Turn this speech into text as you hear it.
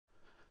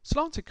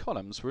Slanted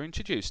columns were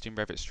introduced in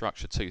Revit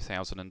Structure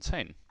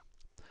 2010.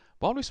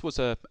 While this was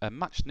a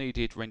much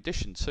needed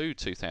rendition to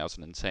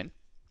 2010,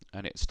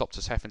 and it stopped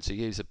us having to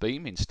use a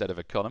beam instead of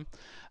a column,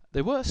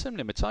 there were some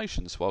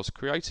limitations whilst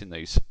creating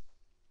these.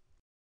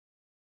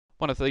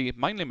 One of the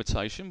main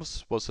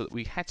limitations was that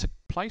we had to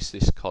place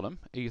this column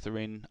either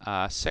in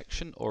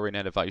section or in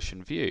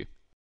elevation view.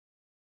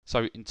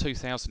 So in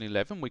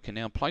 2011 we can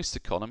now place the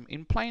column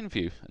in plan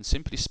view and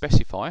simply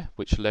specify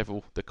which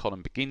level the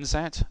column begins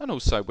at and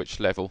also which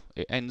level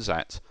it ends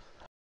at.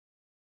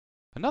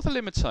 Another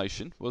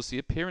limitation was the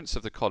appearance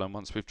of the column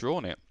once we've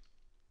drawn it.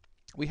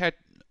 We had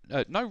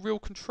no real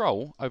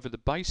control over the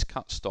base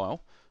cut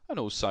style and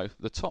also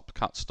the top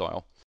cut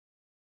style.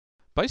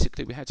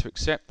 Basically we had to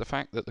accept the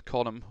fact that the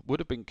column would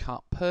have been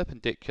cut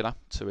perpendicular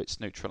to its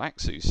neutral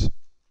axis.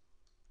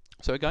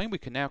 So again we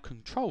can now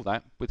control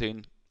that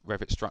within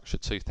Revit Structure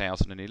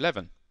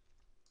 2011.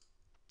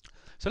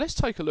 So let's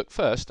take a look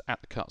first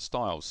at the cut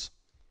styles.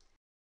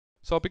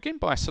 So I'll begin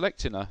by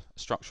selecting a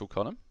structural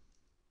column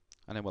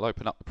and then we'll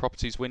open up the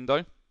properties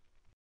window.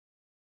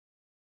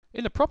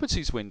 In the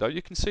properties window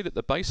you can see that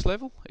the base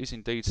level is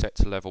indeed set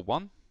to level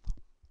 1,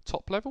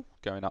 top level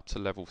going up to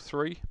level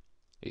 3.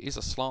 It is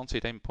a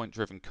slanted endpoint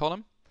driven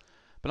column,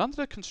 but under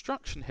the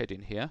construction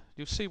heading here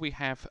you'll see we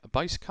have a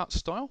base cut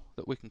style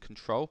that we can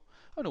control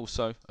and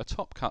also a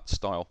top cut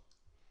style.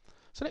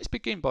 So let's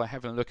begin by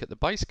having a look at the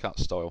base cut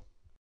style.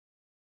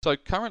 So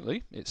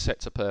currently it's set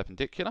to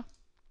perpendicular.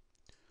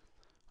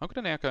 I'm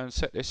going to now go and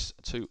set this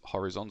to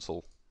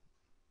horizontal.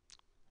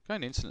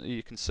 Going instantly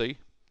you can see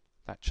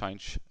that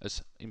change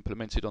as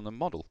implemented on the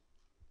model.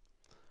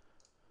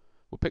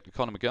 We'll pick the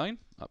column again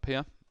up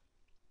here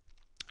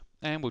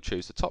and we'll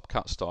choose the top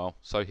cut style.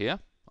 So here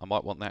I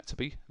might want that to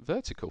be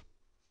vertical.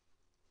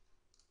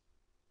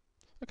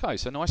 Okay,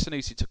 so nice and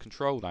easy to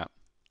control that.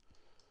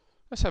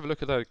 Let's have a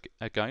look at that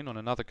again on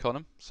another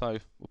column. So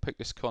we'll pick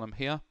this column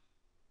here,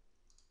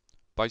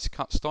 base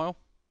cut style,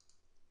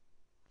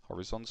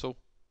 horizontal,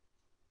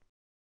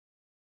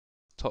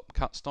 top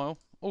cut style,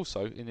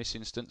 also in this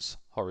instance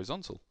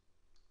horizontal.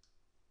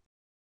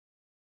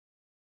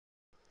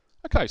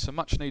 Okay, so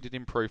much needed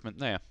improvement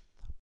there.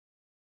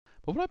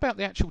 But what about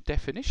the actual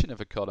definition of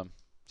a column?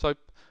 So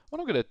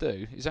what I'm going to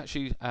do is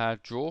actually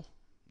draw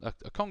a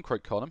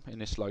concrete column in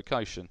this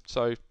location.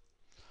 So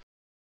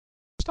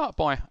start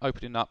by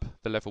opening up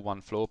the level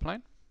 1 floor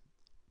plan,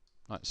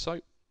 like so.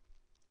 And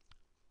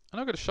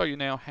I'm going to show you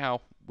now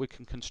how we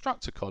can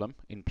construct a column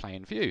in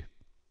plan view.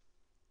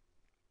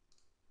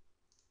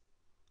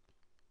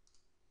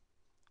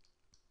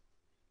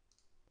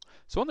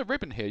 So on the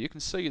ribbon here you can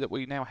see that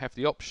we now have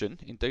the option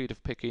indeed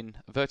of picking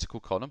a vertical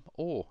column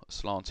or a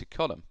slanted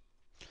column.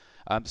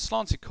 The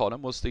slanted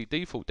column was the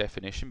default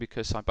definition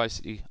because I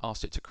basically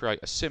asked it to create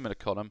a similar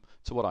column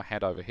to what I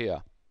had over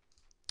here.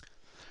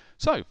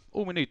 So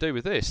all we need to do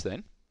with this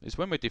then is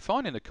when we're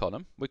defining a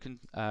column we can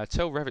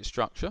tell Revit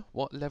Structure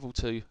what level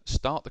to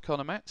start the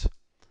column at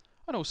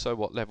and also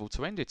what level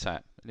to end it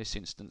at, in this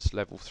instance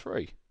level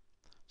 3.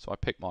 So I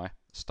pick my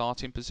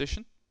starting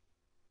position,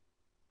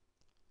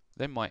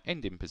 then my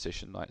ending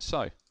position like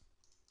so.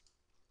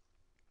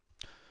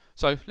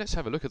 So let's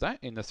have a look at that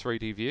in the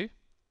 3D view.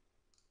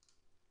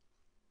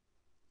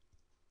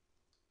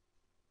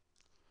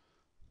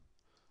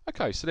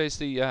 Okay, so there's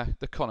the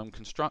column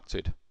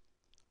constructed.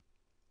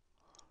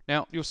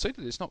 Now you'll see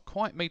that it's not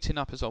quite meeting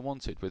up as I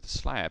wanted with the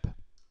slab.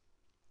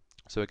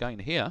 So again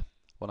here,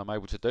 what I'm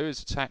able to do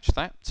is attach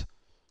that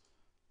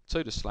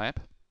to the slab.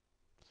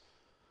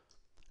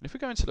 And if we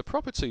go into the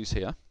properties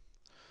here,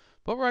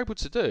 what we're able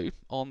to do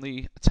on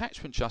the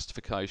attachment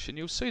justification,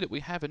 you'll see that we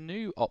have a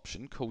new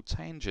option called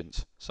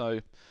tangent.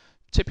 So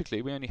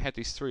typically we only had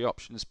these 3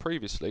 options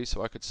previously,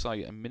 so I could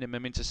say a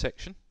minimum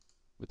intersection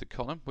with the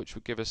column, which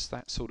would give us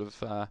that sort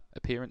of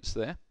appearance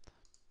there.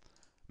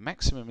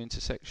 Maximum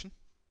intersection,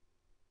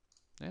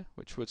 yeah,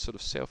 which would sort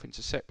of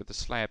self-intersect with the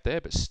slab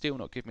there, but still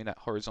not give me that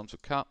horizontal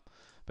cut.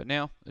 But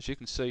now, as you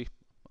can see,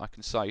 I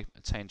can say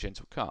a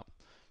tangential cut.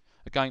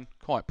 Again,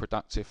 quite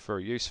productive,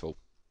 very useful.